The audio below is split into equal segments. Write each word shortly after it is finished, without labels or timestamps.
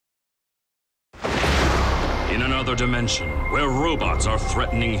In another dimension, where robots are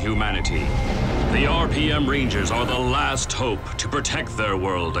threatening humanity, the RPM Rangers are the last hope to protect their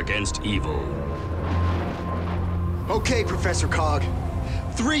world against evil. Okay, Professor Cog.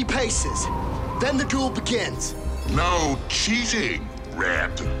 3 paces. Then the duel begins. No cheating,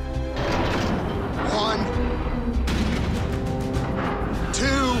 Red. 1,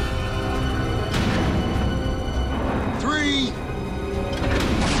 2, 3.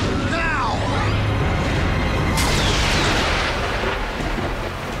 Now!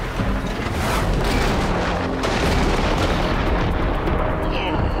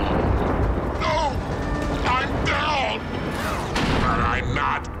 No! I'm down! But I'm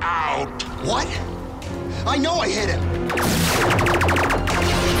not out! What? I know I hit him!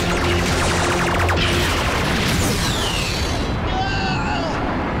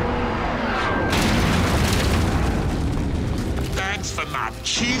 Thanks for not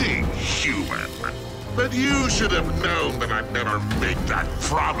cheating, human. But you should have known that I'd never make that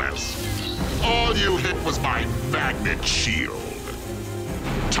promise. All you hit was my magnet shield.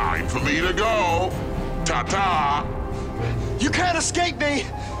 Time for me to go. Ta-ta! You can't escape me!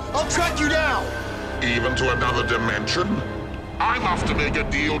 I'll track you down! Even to another dimension? I'm off to make a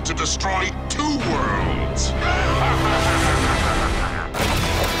deal to destroy 2 worlds!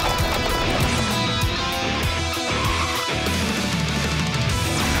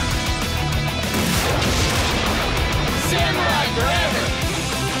 Samurai forever!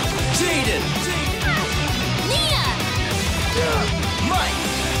 Jaden! Nina! Mike!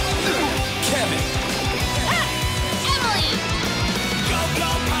 Kevin! Emily! Go, go,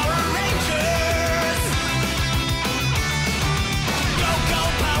 Power Rangers! Go, go,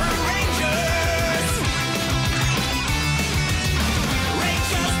 Power Rangers!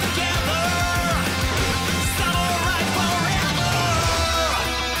 Rangers together! Samurai forever!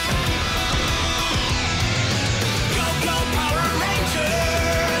 Go, go, Power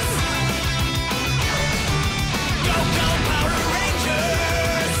Rangers! Go, go, Power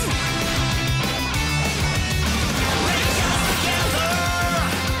Rangers! Rangers together!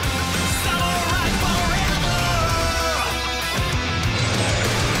 Samurai forever!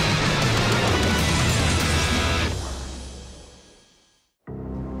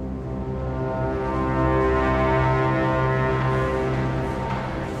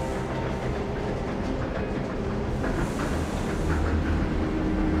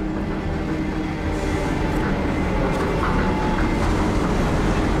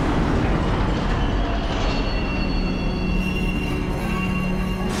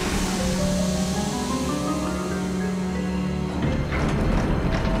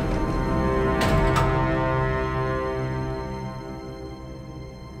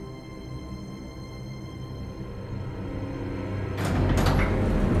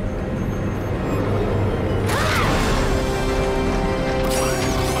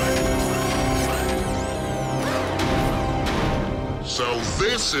 So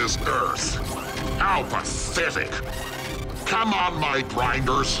this is Earth. How pathetic. Come on, my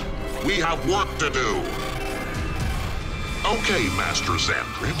grinders. We have work to do. Okay, Master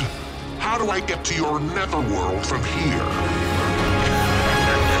Xandred. How do I get to your netherworld from here?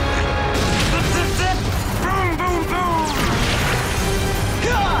 Boom, boom, boom!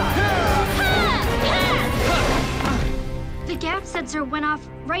 The gap sensor went off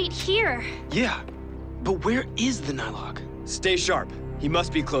right here. Yeah, but where is the Nylog? Stay sharp. He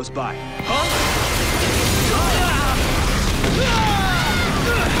must be close by.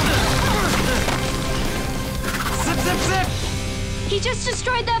 Zip, zip, zip! He just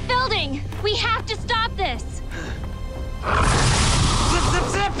destroyed that building. We have to stop this. Zip, zip,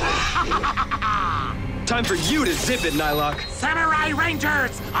 zip! Time for you to zip it, Nylok. Samurai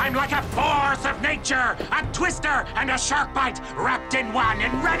Rangers! I'm like a force of nature, a twister and a shark bite wrapped in one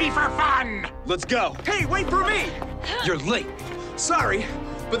and ready for fun! Let's go. Hey, wait for me! You're late. Sorry,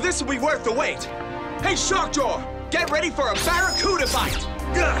 but this will be worth the wait. Hey, Sharkjaw, get ready for a barracuda bite!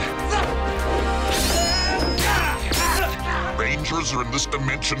 Rangers are in this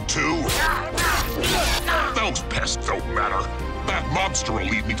dimension too? Those pests don't matter. That monster will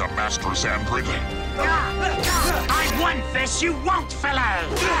lead me to Master Xandred. I'm one fish you won't fellow!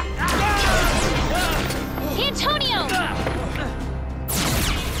 Antonio!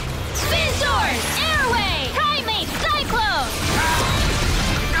 Spinzord! Airway! Primate! Cyclone!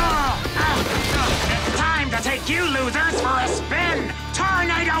 It's time to take you losers for a spin!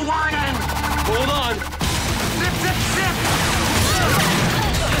 Tornado warning! Hold on. Zip, zip, zip!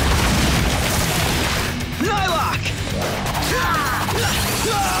 Nylok!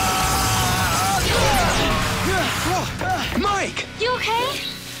 Mike! You okay?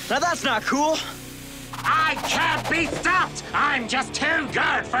 Now that's not cool. I can't be stopped! I'm just too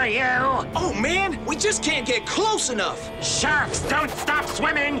good for you! Oh, man, we just can't get close enough. Sharks don't stop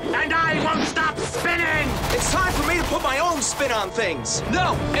swimming, and I won't stop spinning! It's time for me to put my own spin on things.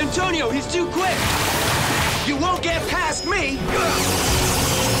 No! Antonio, he's too quick! You won't get past me!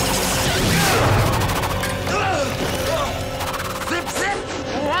 Zip, zip!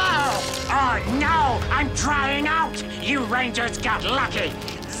 Wow! Oh, no! I'm drying out! You Rangers got lucky!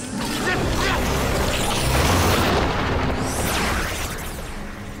 Zip, zip!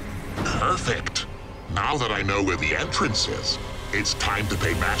 Perfect. Now that I know where the entrance is, it's time to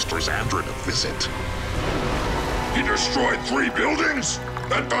pay Master Xandred a visit. He destroyed 3 buildings?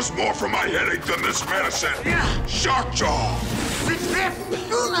 That does more for my headache than this medicine. Shockjaw! Zip, zip!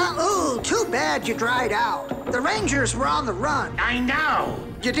 Ooh, too bad you dried out. The Rangers were on the run. I know!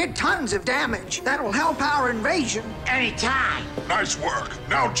 You did tons of damage. That'll help our invasion. Anytime! Nice work.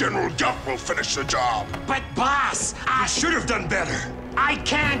 Now General Duck will finish the job. But, boss, I should have done better. I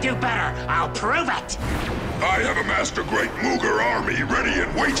can do better. I'll prove it. I have amassed a great Mooger army ready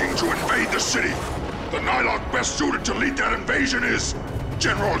and waiting to invade the city. The Nylock best suited to lead that invasion is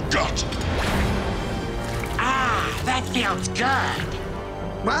General Dutt. Ah, that feels good.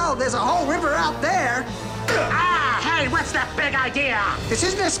 Well, there's a whole river out there. Ah, hey, what's that big idea? This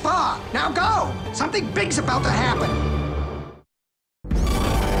isn't a spa. Now go. Something big's about to happen.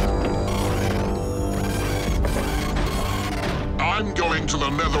 I'm going to the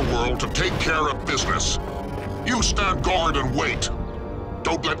Netherworld to take care of business. You stand guard and wait.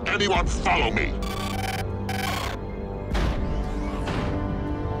 Don't let anyone follow me.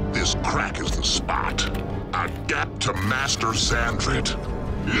 This crack is the spot. A gap to Master Xandred.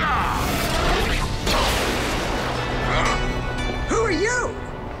 Who are you?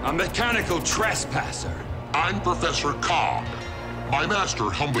 A mechanical trespasser. I'm Professor Cog. My master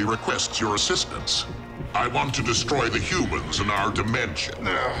humbly requests your assistance. I want to destroy the humans in our dimension.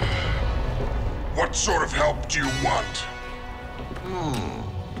 What sort of help do you want?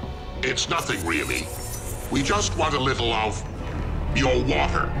 It's nothing really. We just want a little of your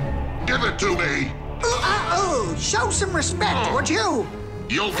water. Give it to me! Show some respect, would you?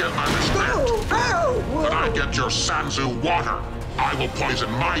 You'll get my respect. But I get your Sanzu water. I will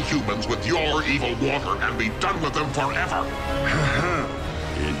poison my humans with your evil water and be done with them forever.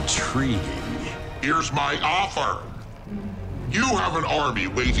 Intriguing. Here's my offer. You have an army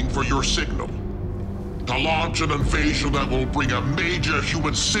waiting for your signal to launch an invasion that will bring a major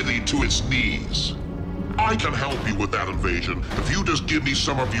human city to its knees. I can help you with that invasion if you just give me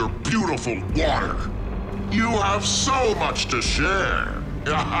some of your beautiful water. You have so much to share.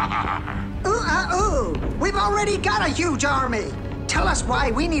 We've already got a huge army. Tell us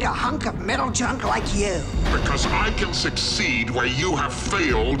why we need a hunk of metal junk like you. Because I can succeed where you have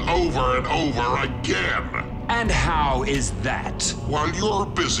failed over and over again. And how is that? While you're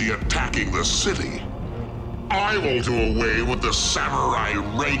busy attacking the city, I will do away with the Samurai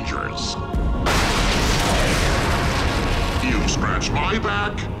Rangers. You scratch my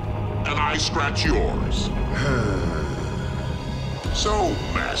back, and I scratch yours. So,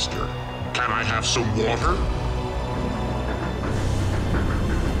 Master, can I have some water?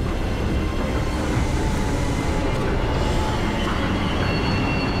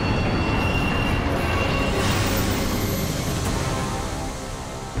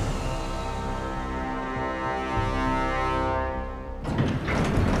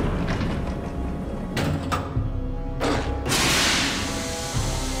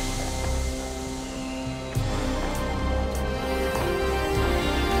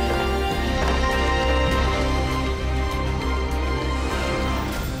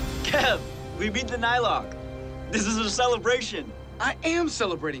 We beat the Nylock. This is a celebration. I am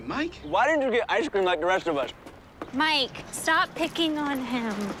celebrating, Mike. Why didn't you get ice cream like the rest of us? Mike, stop picking on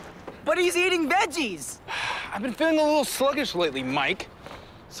him. But he's eating veggies. I've been feeling a little sluggish lately, Mike.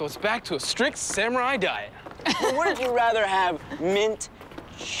 So it's back to a strict samurai diet. Well, wouldn't you rather have mint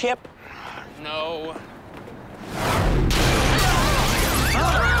chip? No.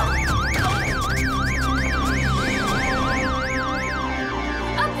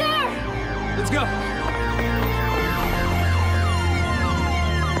 Up there! Let's go.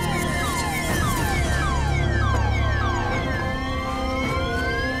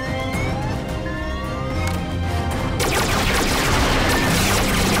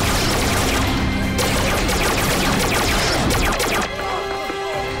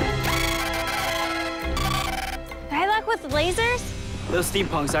 Nylock with lasers? Those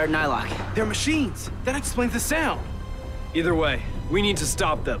steampunks aren't Nylock. They're machines. That explains the sound. Either way, we need to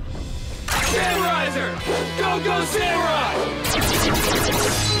stop them. Samurizer! Go, go, Samurai!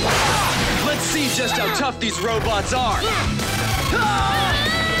 Let's see, just how tough these robots are.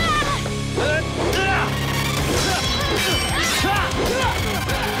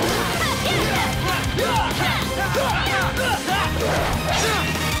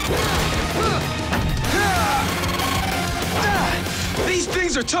 These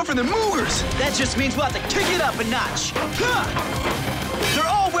things are tougher than Moogers! That just means we'll have to kick it up a notch. They're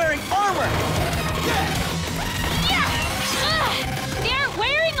all wearing armor! They aren't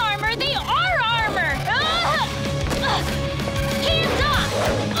wearing armor, they are armor! Hands off!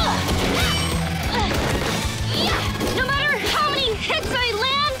 No matter how many hits I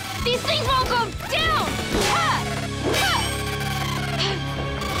land, these things won't go down!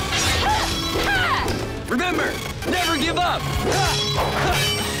 Remember, never give up!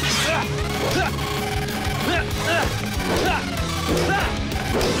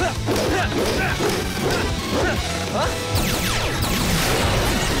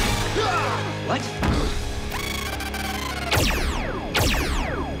 What?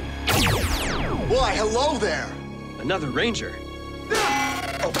 Why, hello there! Another ranger.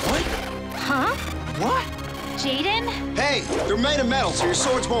 Oh, what? Huh? What? Jaden? Hey, they're made of metal, so your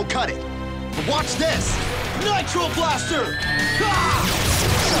swords won't cut it. But watch this! Nitro Blaster!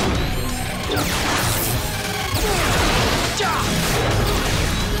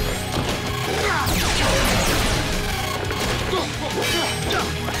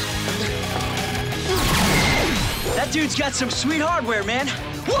 That dude's got some sweet hardware, man.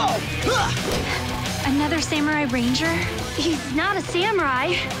 Whoa! Another samurai ranger? He's not a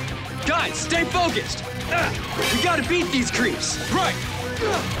samurai. Guys, stay focused! We gotta beat these creeps! Right!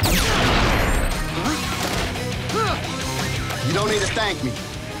 You don't need to thank me.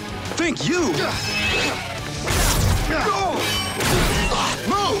 Thank you!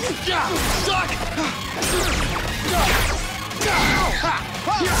 Move! Stuck!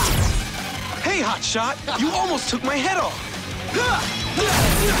 Hey, hotshot! You almost took my head off!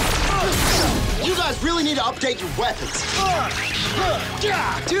 You guys really need to update your weapons.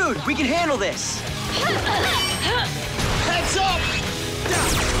 Dude, we can handle this! Heads up!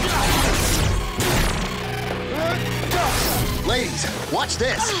 Ladies, watch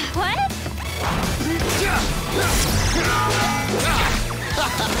this. What?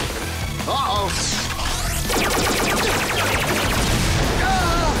 Uh-oh.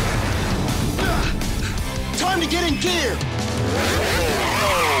 Time to get in gear.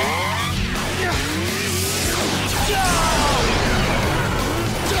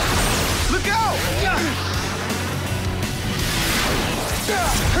 Look out!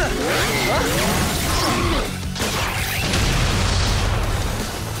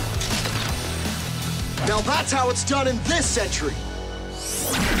 Now that's how it's done in this century.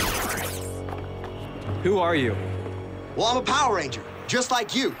 Who are you? Well, I'm a Power Ranger, just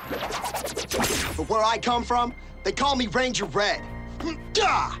like you. But where I come from, they call me Ranger Red.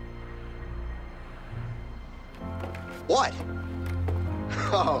 Gah! What?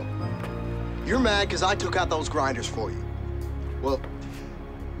 Oh, you're mad because I took out those grinders for you. Well,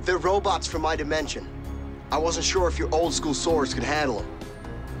 they're robots from my dimension. I wasn't sure if your old school swords could handle them.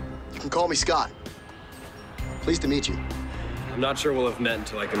 You can call me Scott. Pleased to meet you. I'm not sure we'll have met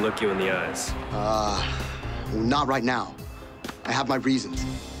until I can look you in the eyes. Not right now. I have my reasons.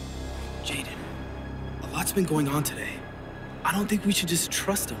 Jaden, a lot's been going on today. I don't think we should just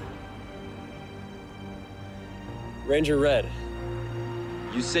trust him. Ranger Red,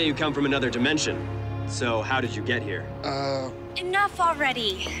 you say you come from another dimension. So how did you get here? Enough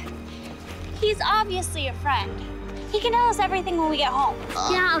already. He's obviously a friend. He can tell us everything when we get home.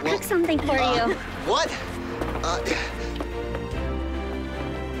 Yeah, I'll cook something for you. What?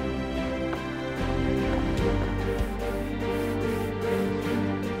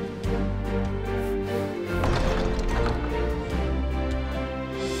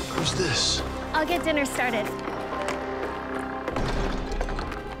 Who's this? I'll get dinner started.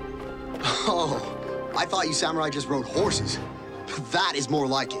 Oh, I thought you samurai just rode horses. That is more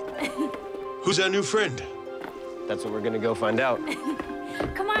like it. Who's that new friend? That's what we're gonna go find out.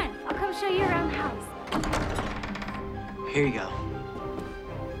 Come on, I'll come show you around the house. Here you go.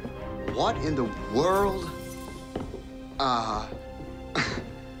 What in the world?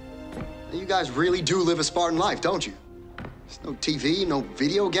 You guys really do live a Spartan life, don't you? There's no TV, no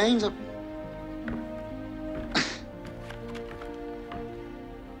video games.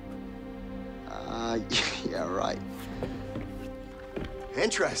 Yeah, right.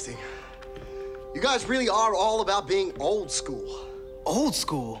 Interesting. You guys really are all about being old school. Old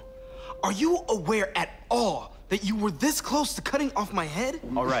school? Are you aware at all that you were this close to cutting off my head?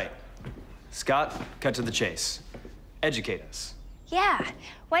 All right. Scott, cut to the chase. Educate us. Yeah.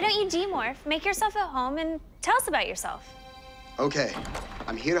 Why don't you demorph, make yourself at home, and tell us about yourself? Okay.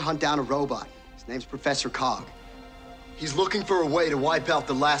 I'm here to hunt down a robot. His name's Professor Cog. He's looking for a way to wipe out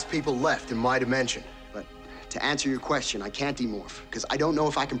the last people left in my dimension. But to answer your question, I can't demorph, because I don't know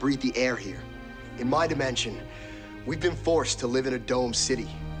if I can breathe the air here. In my dimension, we've been forced to live in a domed city,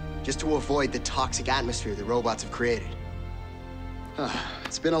 just to avoid the toxic atmosphere the robots have created.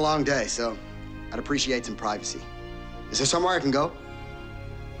 It's been a long day, so I'd appreciate some privacy. Is there somewhere I can go?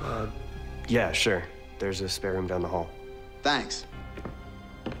 Yeah, sure. There's a spare room down the hall. Thanks.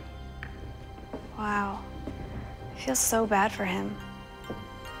 Wow. I feel so bad for him.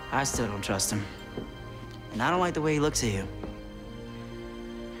 I still don't trust him. And I don't like the way he looks at you.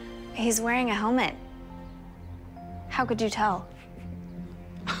 He's wearing a helmet. How could you tell?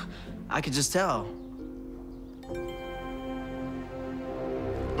 I could just tell.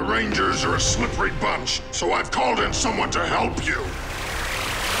 The Rangers are a slippery bunch, so I've called in someone to help you.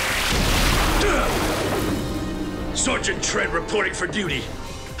 Sergeant Tread reporting for duty.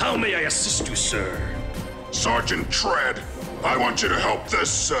 How may I assist you, sir? Sergeant Tread, I want you to help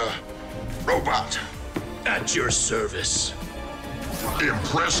this, robot. At your service.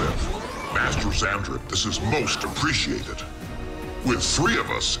 Impressive. Master Xandred, this is most appreciated. With 3 of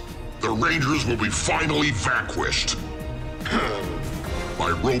us, the Rangers will be finally vanquished.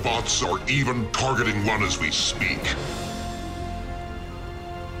 My robots are even targeting one as we speak.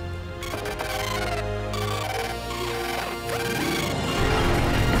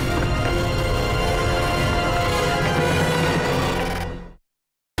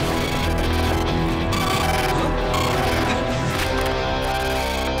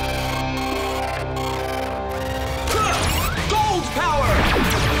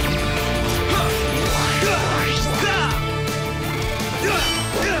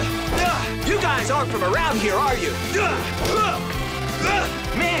 From around here, are you?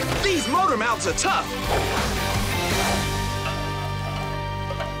 Man, these motor mounts are tough.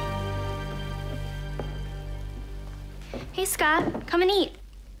 Hey, Scott, come and eat.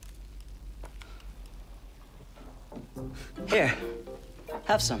 Here,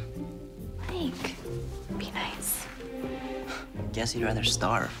 have some. Mike, be nice. Guess he'd rather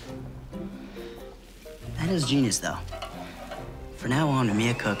starve. That is genius, though. For now on, when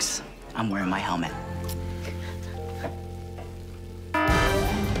Mia cooks, I'm wearing my helmet.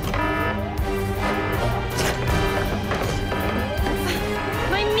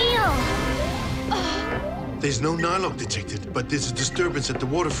 My meal! There's no Nylok detected, but there's a disturbance at the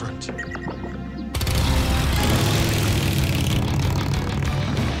waterfront.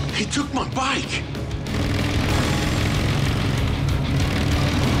 He took my bike!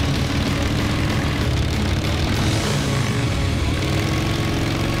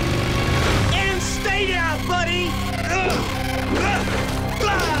 Buddy!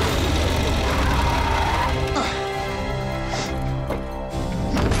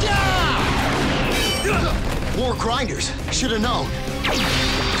 More grinders. Should have known.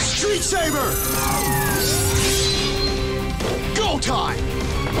 Street Saber! Go time!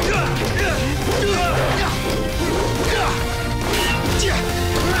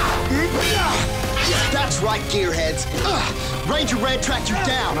 That's right, gearheads. Ranger Red tracked you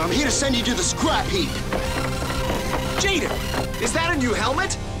down. I'm here to send you to the scrap heap. Jaden! Is that a new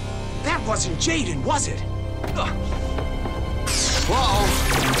helmet? That wasn't Jaden, was it? Uh-oh.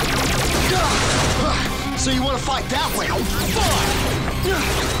 So you want to fight that way? Fine!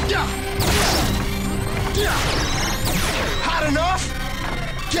 Had enough?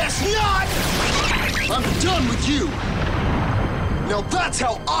 Guess not! I'm done with you! Now that's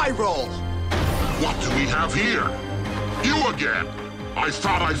how I roll! What do we have here? You again! I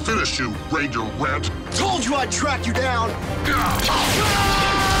thought I finished you, Ranger Red. Told you I'd track you down!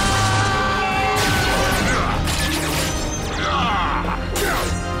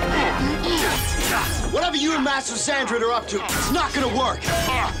 Whatever you and Master Xandred are up to, it's not gonna work!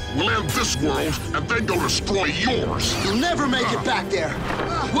 We'll end this world, and then go destroy yours! You'll never make it back there!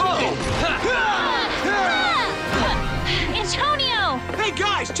 Whoa! Antonio! Hey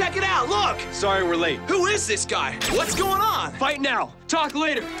guys, check it out, look! Sorry we're late. Who is this guy? What's going on? Fight now. Talk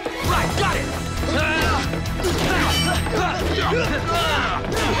later. Right, got it!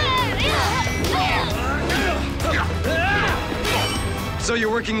 So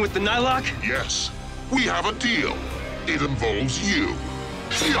you're working with the Nylok? Yes. We have a deal. It involves you.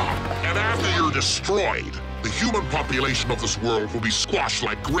 And after you're destroyed, the human population of this world will be squashed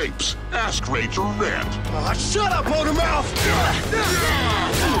like grapes. Ask Ranger Red. Shut up, Motormouth!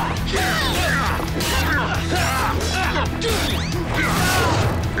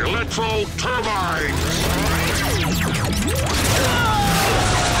 Electro turbines!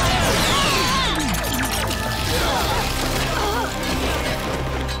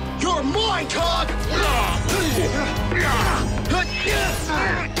 You're mine, Cog!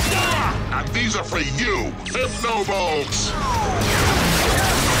 And these are for you, Hypnobolts!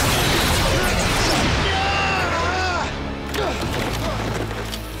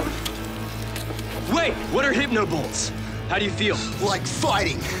 Wait, what are Hypnobolts? How do you feel? Like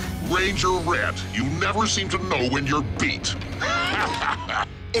fighting. Ranger Red, you never seem to know when you're beat.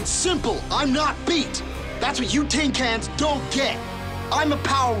 It's simple. I'm not beat. That's what you tin cans don't get. I'm a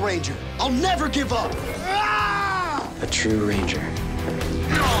Power Ranger. I'll never give up. A true Ranger.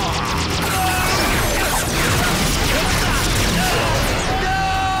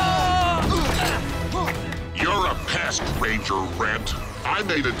 You're a pest, Ranger Red. I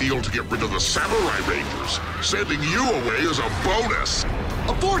made a deal to get rid of the Samurai Rangers. Sending you away is a bonus.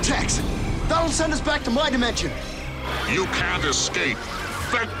 A vortex! That'll send us back to my dimension. You can't escape.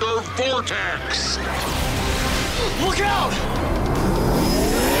 Vector Vortex! Look out!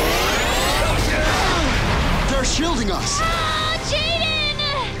 They're shielding us. Ah,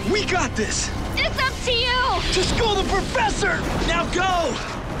 Jaden! We got this! It's up to you! Just go the professor! Now go!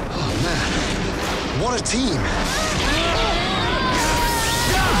 Oh, man. What a team.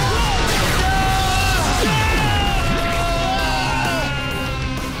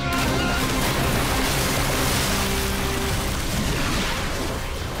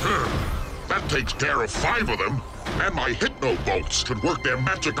 That takes care of 5 of them. And my Hypnobolts can work their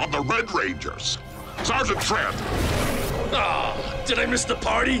magic on the Red Rangers. Sergeant Shred. Ah, did I miss the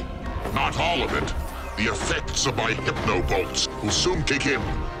party? Not all of it. The effects of my Hypnobolts will soon kick in,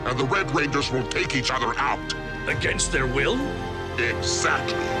 and the Red Rangers will take each other out. Against their will?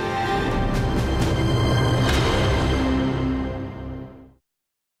 Exactly.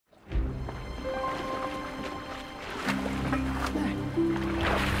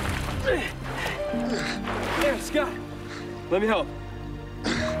 There, Scott. Let me help.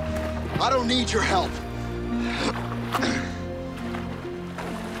 I don't need your help.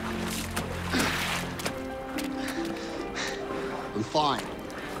 I'm fine.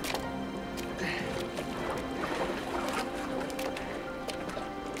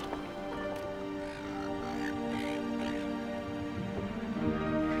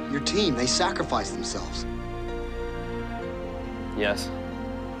 Your team, they sacrificed themselves. Yes.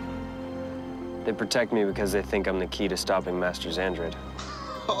 They protect me because they think I'm the key to stopping Master Xandred.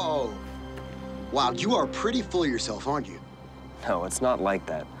 Oh. Wow, you are pretty full of yourself, aren't you? No, it's not like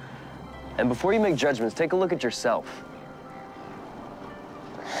that. And before you make judgments, take a look at yourself.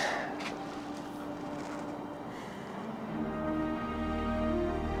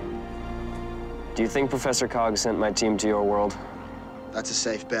 Do you think Professor Cog sent my team to your world? That's a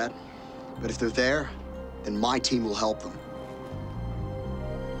safe bet. But if they're there, then my team will help them.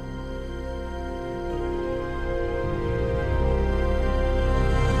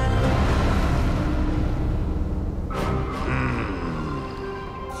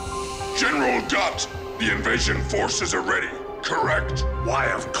 General Gut, the invasion forces are ready, correct? Why,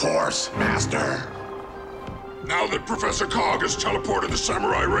 of course, Master. Now that Professor Cog has teleported the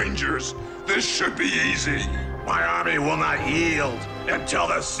Samurai Rangers, this should be easy. My army will not yield until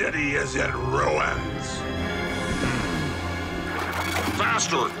the city is in ruins.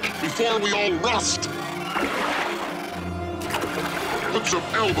 Faster, before we all rust! Put some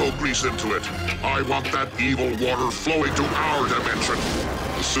elbow grease into it. I want that evil water flowing to our dimension.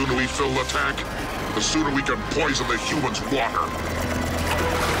 The sooner we fill the tank, the sooner we can poison the humans' water.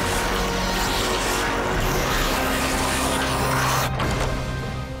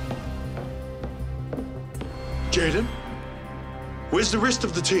 Jaden? Where's the rest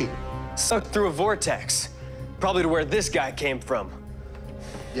of the team? Sucked through a vortex. Probably to where this guy came from.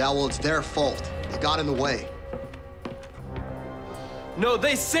 Yeah, well, it's their fault. They got in the way. No,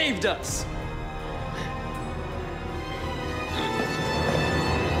 they saved us!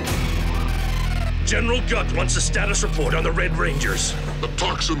 General Gut wants a status report on the Red Rangers. The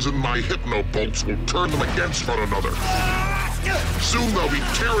toxins in my Hypnobolts will turn them against one another. Soon they'll be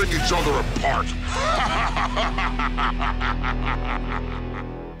tearing each other apart.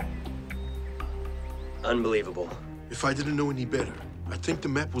 Unbelievable. If I didn't know any better, I think the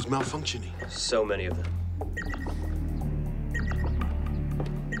map was malfunctioning. So many of them.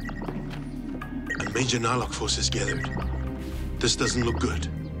 A major Nylok force is gathered. This doesn't look good.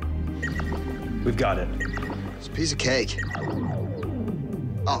 We've got it. It's a piece of cake.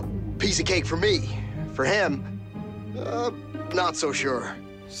 Oh, piece of cake for me. For him, not so sure.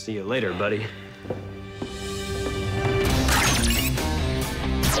 See you later, buddy.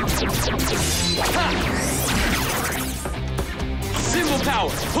 Symbol power,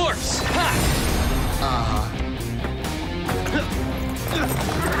 horse! Ha!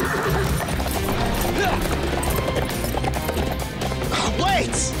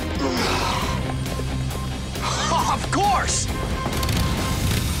 Wait! Of course!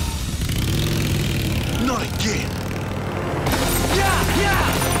 Not again.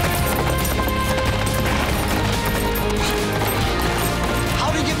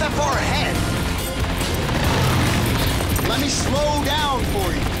 How do you get that far ahead? Let me slow down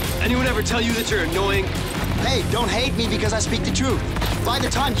for you. Anyone ever tell you that you're annoying? Hey, don't hate me because I speak the truth. By the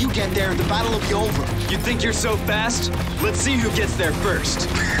time you get there, the battle will be over. You think you're so fast? Let's see who gets there first.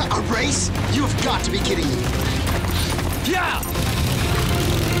 A race? You have got to be kidding me. Yeah!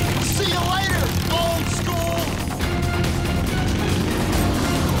 See you later, old school!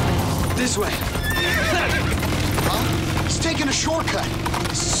 This way. Huh? He's taking a shortcut.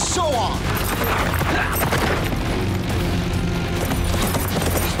 So on.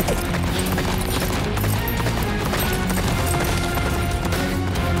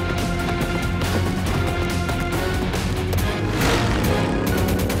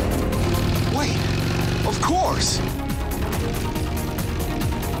 Of course!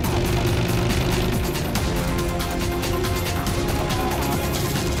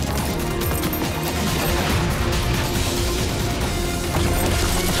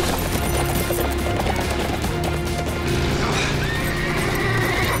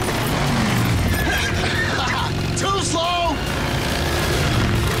 Too slow!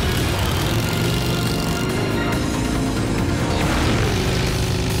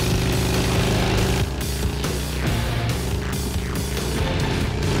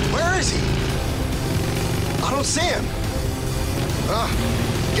 I don't see him.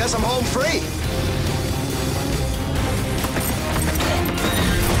 Guess I'm home free.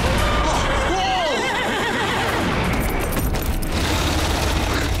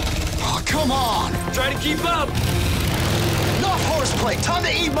 Oh, come on. Try to keep up. Enough horseplay. Time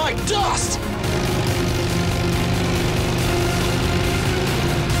to eat my dust.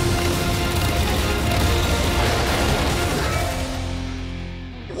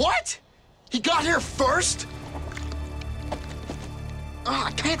 What? He got here first?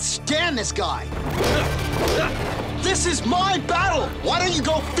 I can't stand this guy. This is my battle. Why don't you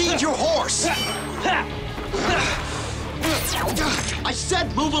go feed your horse? I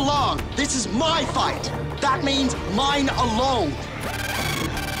said move along. This is my fight. That means mine alone.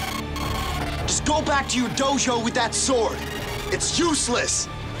 Just go back to your dojo with that sword. It's useless.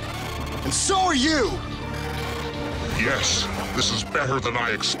 And so are you. Yes, this is better than I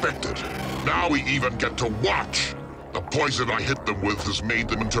expected. Now we even get to watch. The poison I hit them with has made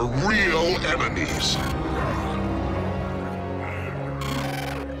them into real enemies.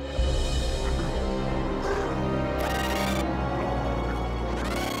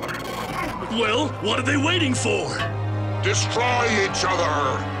 Well, what are they waiting for? Destroy each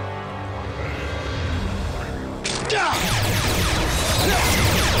other!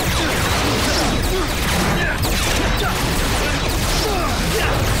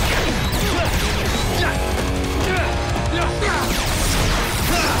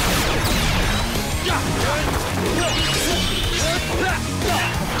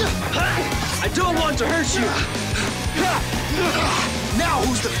 I don't want to hurt you! Now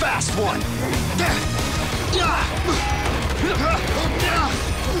who's the fast one?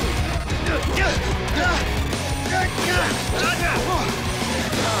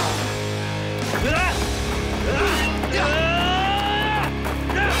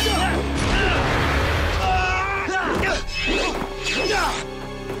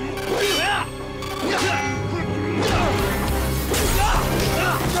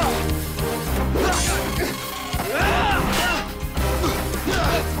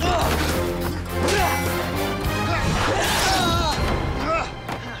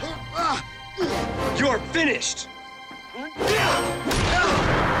 You're finished!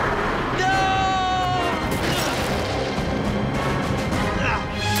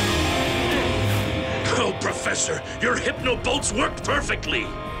 Oh, Professor, your hypno-bolts worked perfectly!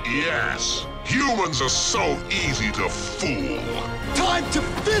 Yes, humans are so easy to fool. Time to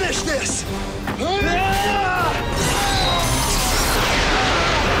finish this!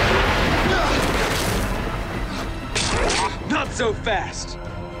 Not so fast!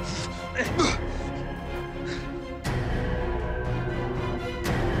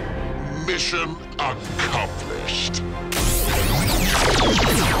 Mission accomplished.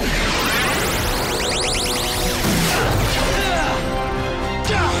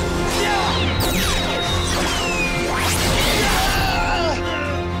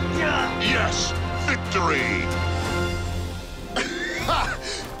 Yes, victory!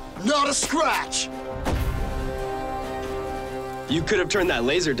 Not a scratch! You could have turned that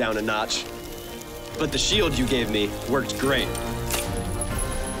laser down a notch, but the shield you gave me worked great.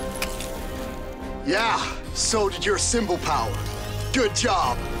 Yeah, so did your symbol power. Good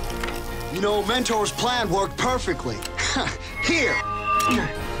job. You know, Mentor's plan worked perfectly. Here.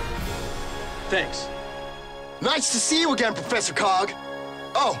 Thanks. Nice to see you again, Professor Cog.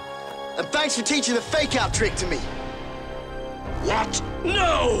 Oh, and thanks for teaching the fake-out trick to me. What?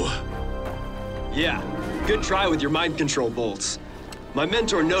 No! Yeah, good try with your mind control bolts. My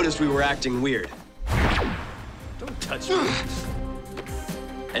mentor noticed we were acting weird. Don't touch me.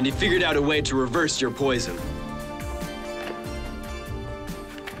 And he figured out a way to reverse your poison.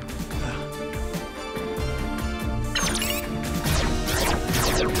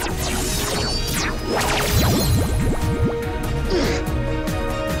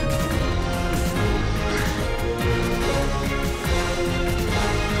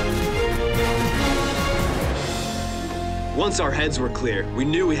 Once our heads were clear, we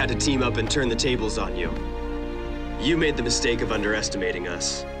knew we had to team up and turn the tables on you. You made the mistake of underestimating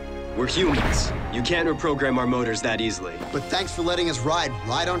us. We're humans. You can't reprogram our motors that easily. But thanks for letting us ride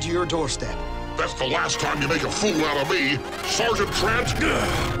right onto your doorstep. That's the last time you make a fool out of me, Sergeant Trent.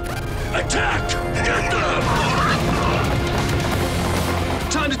 Attack! Get them!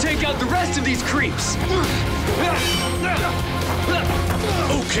 Time to take out the rest of these creeps!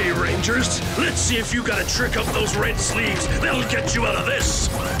 Okay, Rangers, let's see if you got a trick up those red sleeves that'll get you out of this!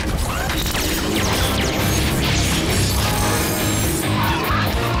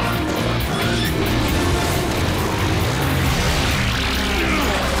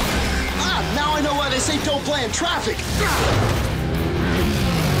 Now I know why they say don't play in traffic!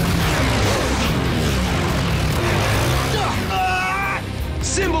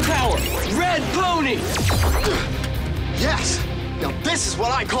 Symbol power! Red pony! Yes! Now this is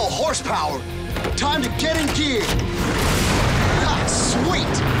what I call horsepower! Time to get in gear! Ah,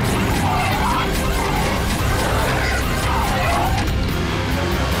 sweet!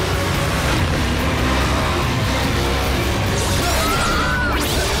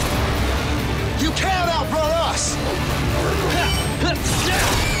 You can't outrun us!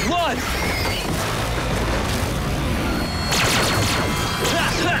 One!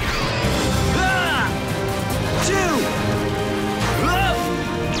 Two!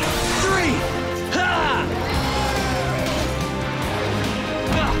 Three!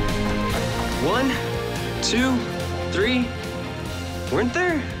 One, two, three. Weren't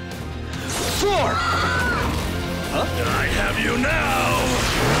there? Four! Huh? I have you now!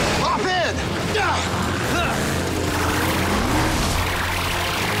 Hop in!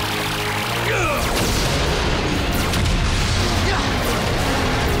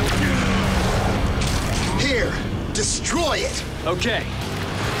 Here, destroy it! Okay.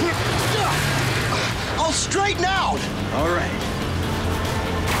 I'll straighten out! All right.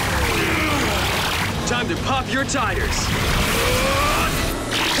 Time to pop your tires.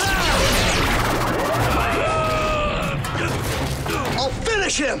 I'll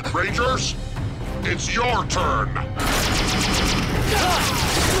finish him! Rangers, it's your turn.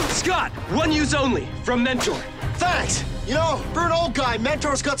 Scott, one use only, from Mentor. Thanks! You know, for an old guy,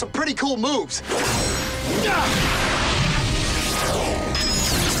 Mentor's got some pretty cool moves.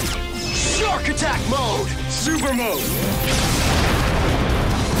 Shark attack mode! Super mode!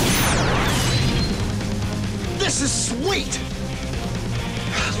 This is sweet!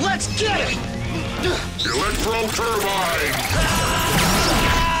 Let's get it! Electro turbine!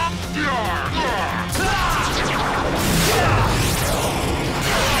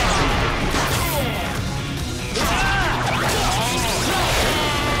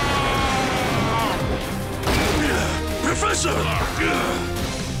 Professor!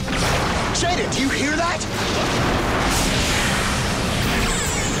 Jada, do you hear that?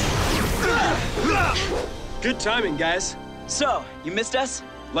 Good timing, guys. So, you missed us?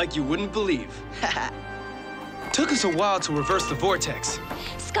 Like you wouldn't believe. Took us a while to reverse the vortex.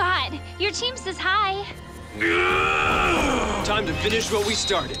 Scott, your team says hi. Time to finish what we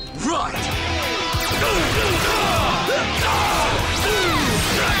started. Right!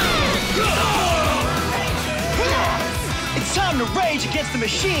 It's time to rage against the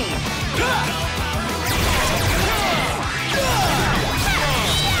machine!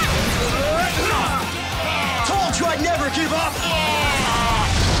 Told you I'd never give up!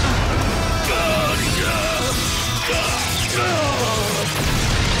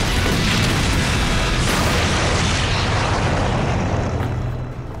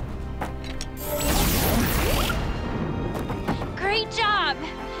 Great job!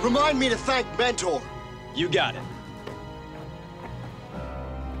 Remind me to thank Mentor. You got it.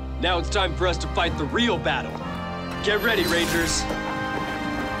 Now it's time for us to fight the real battle. Get ready, Rangers.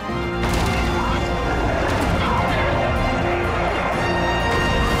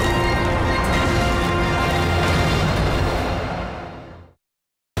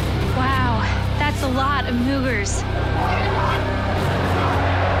 Wow, that's a lot of Moogers.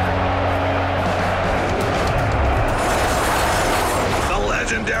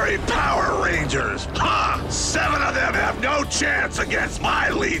 Legendary Power Rangers! Ha! 7 of them have no chance against my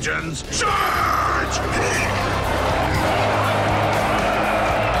legions! Charge!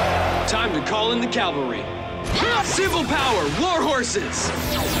 Time to call in the cavalry. Civil power, war horses!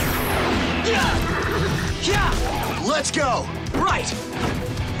 Let's go! Right!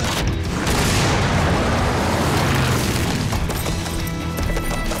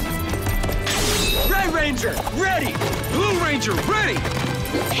 Red Ranger, ready! Blue Ranger, ready!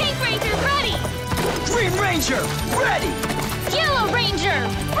 Pink Ranger, ready! Green Ranger, ready! Yellow Ranger,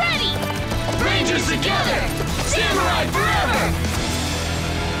 ready! Rangers together! Samurai forever!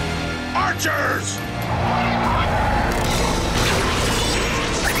 Archers!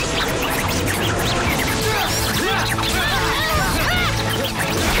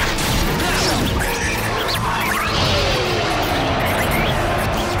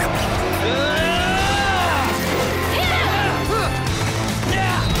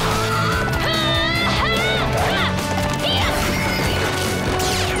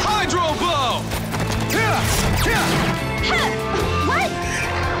 Hydro blow! What?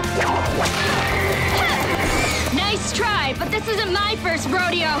 Nice try, but this isn't my first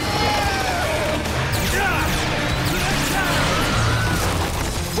rodeo.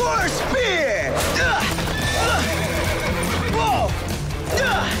 Force spear! Whoa!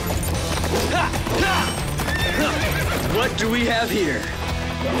 What do we have here?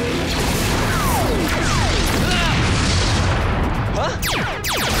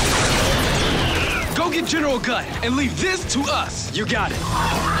 Go get General Gut and leave this to us. You got it.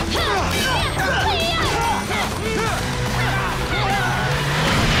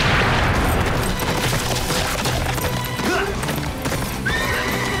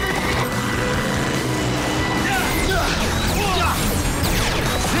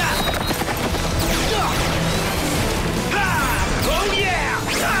 Oh yeah!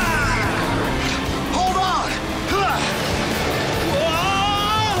 Hold on!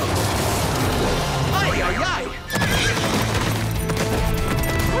 Ay, ay, ay!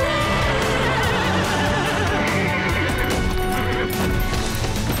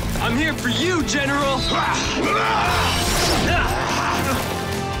 I'm here for you, General!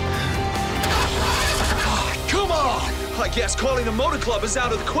 Come on! I guess calling a motor club is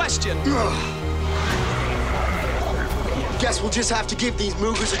out of the question. Guess we'll just have to give these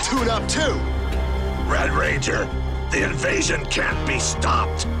Moogers a tune-up, too. Red Ranger, the invasion can't be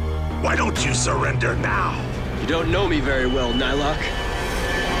stopped. Why don't you surrender now? You don't know me very well, Nylok.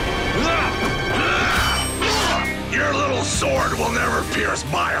 Your little sword will never pierce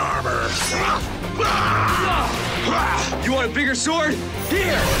my armor. You want a bigger sword?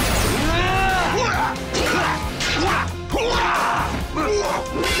 Here!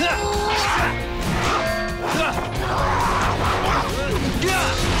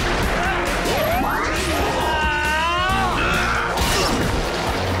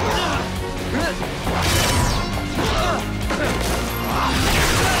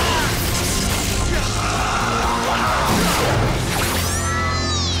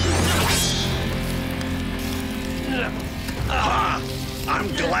 I'm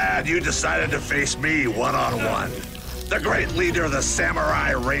glad you decided to face me one-on-one. The great leader of the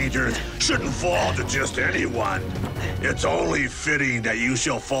Samurai Rangers shouldn't fall to just anyone. It's only fitting that you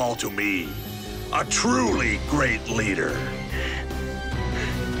shall fall to me, a truly great leader.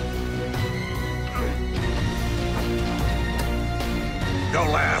 No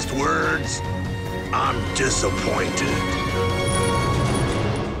last words? I'm disappointed.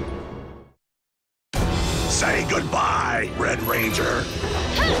 Say goodbye, Red Ranger.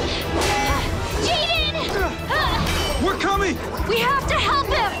 Jaden! We're coming! We have to help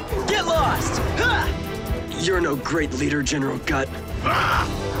him! Get lost! You're no great leader, General Gut.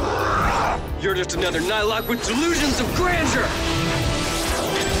 You're just another Nylok with delusions of grandeur!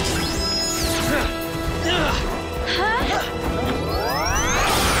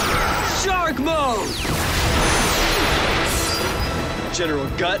 Shark mode! General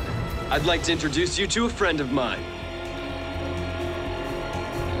Gut, I'd like to introduce you to a friend of mine.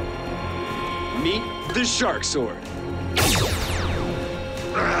 Meet the Shark Sword.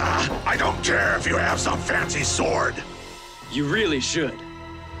 I don't care if you have some fancy sword. You really should.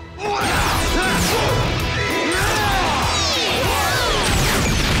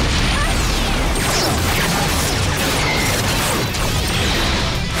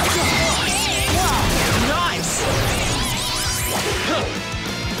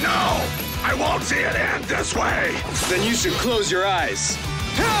 Then you should close your eyes.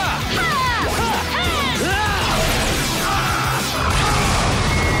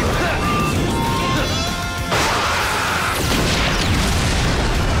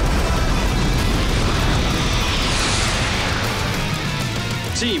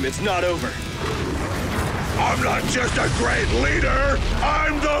 Team, it's not over. I'm not just a great leader,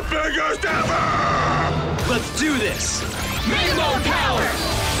 I'm the biggest ever! Let's do this! Mega Mode power!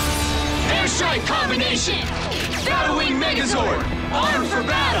 Airstrike combination! Battlewing Megazord! Armed for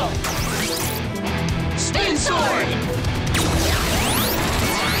battle! Spin sword!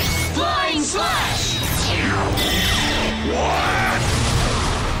 Flying slash! What?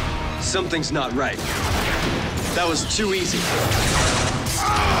 Something's not right. That was too easy.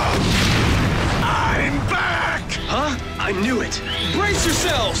 I'm back! Huh? I knew it! Brace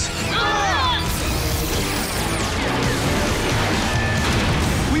yourselves!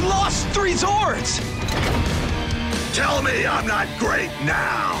 We lost 3 Zords! Tell me I'm not great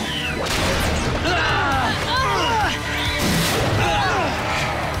now!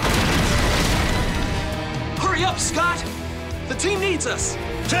 Hurry up, Scott! The team needs us!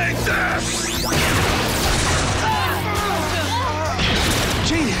 Take this!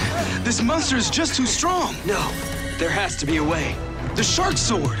 Jane, this monster is just too strong. No, there has to be a way. The shark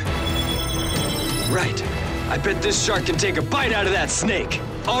sword! Right. I bet this shark can take a bite out of that snake.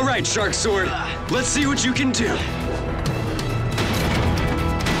 All right, Shark Sword. Let's see what you can do.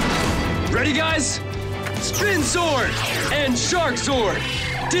 Ready, guys? Spin Sword and Shark Sword.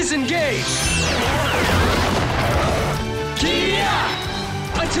 Disengage. Kia!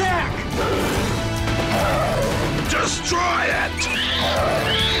 Attack! Destroy it!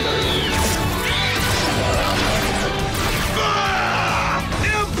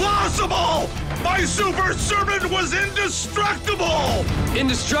 Impossible! My super servant was indestructible!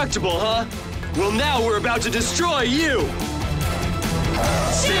 Indestructible, huh? Well, now we're about to destroy you!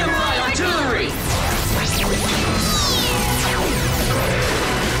 Samurai artillery!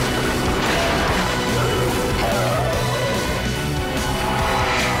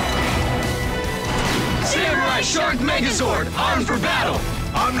 Samurai Shark Megazord, armed for battle!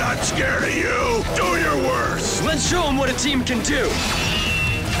 I'm not scared of you! Do your worst! Let's show them what a team can do!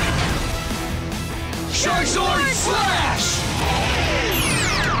 Shark Sword Slash!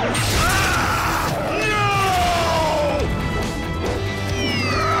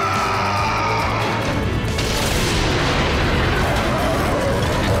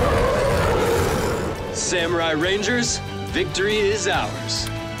 Samurai Rangers, victory is ours.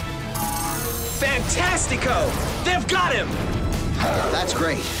 Fantastico! They've got him! That's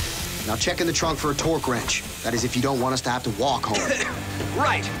great. Now check in the trunk for a torque wrench. That is if you don't want us to have to walk home.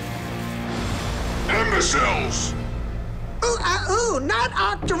 Right. Imbeciles! Ooh, not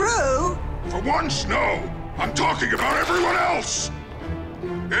Octoroo! For once, no. I'm talking about everyone else.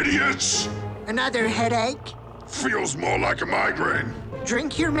 Idiots! Another headache? Feels more like a migraine.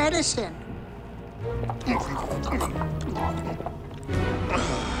 Drink your medicine.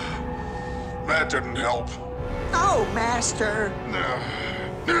 That didn't help. Oh, Master.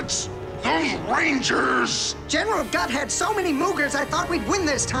 It's those Rangers! General Gut had so many Moogers I thought we'd win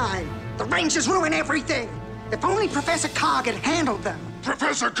this time. The Rangers ruin everything. If only Professor Cog had handled them.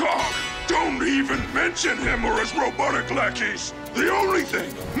 Professor Cog! Don't even mention him or his robotic lackeys! The only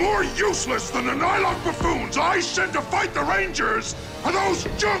thing more useless than the Nylok buffoons I sent to fight the Rangers are those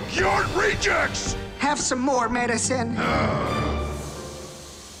junkyard rejects! Have some more medicine.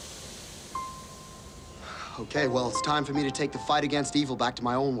 Okay, well, it's time for me to take the fight against evil back to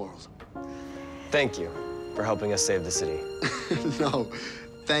my own world. Thank you for helping us save the city. No,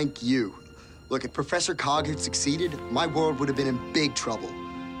 thank you. Look, if Professor Cog had succeeded, my world would have been in big trouble.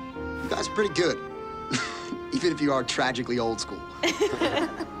 You guys are pretty good, even if you are tragically old school.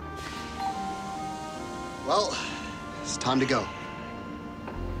 Well, it's time to go.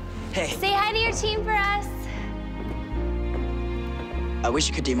 Hey. Say hi to your team for us. I wish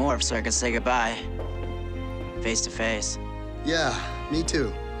you could do more so I could say goodbye. Face to face. Yeah, me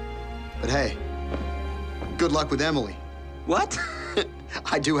too. But hey, good luck with Emily. What?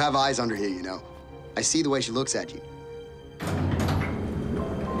 I do have eyes under here, you know. I see the way she looks at you.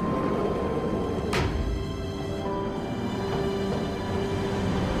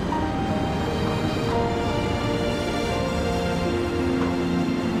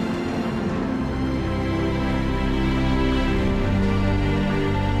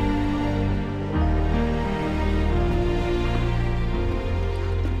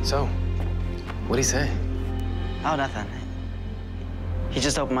 So, what'd he say? Oh, nothing. He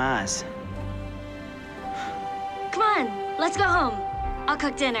just opened my eyes. Come on, let's go home. I'll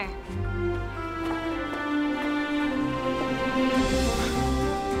cook dinner.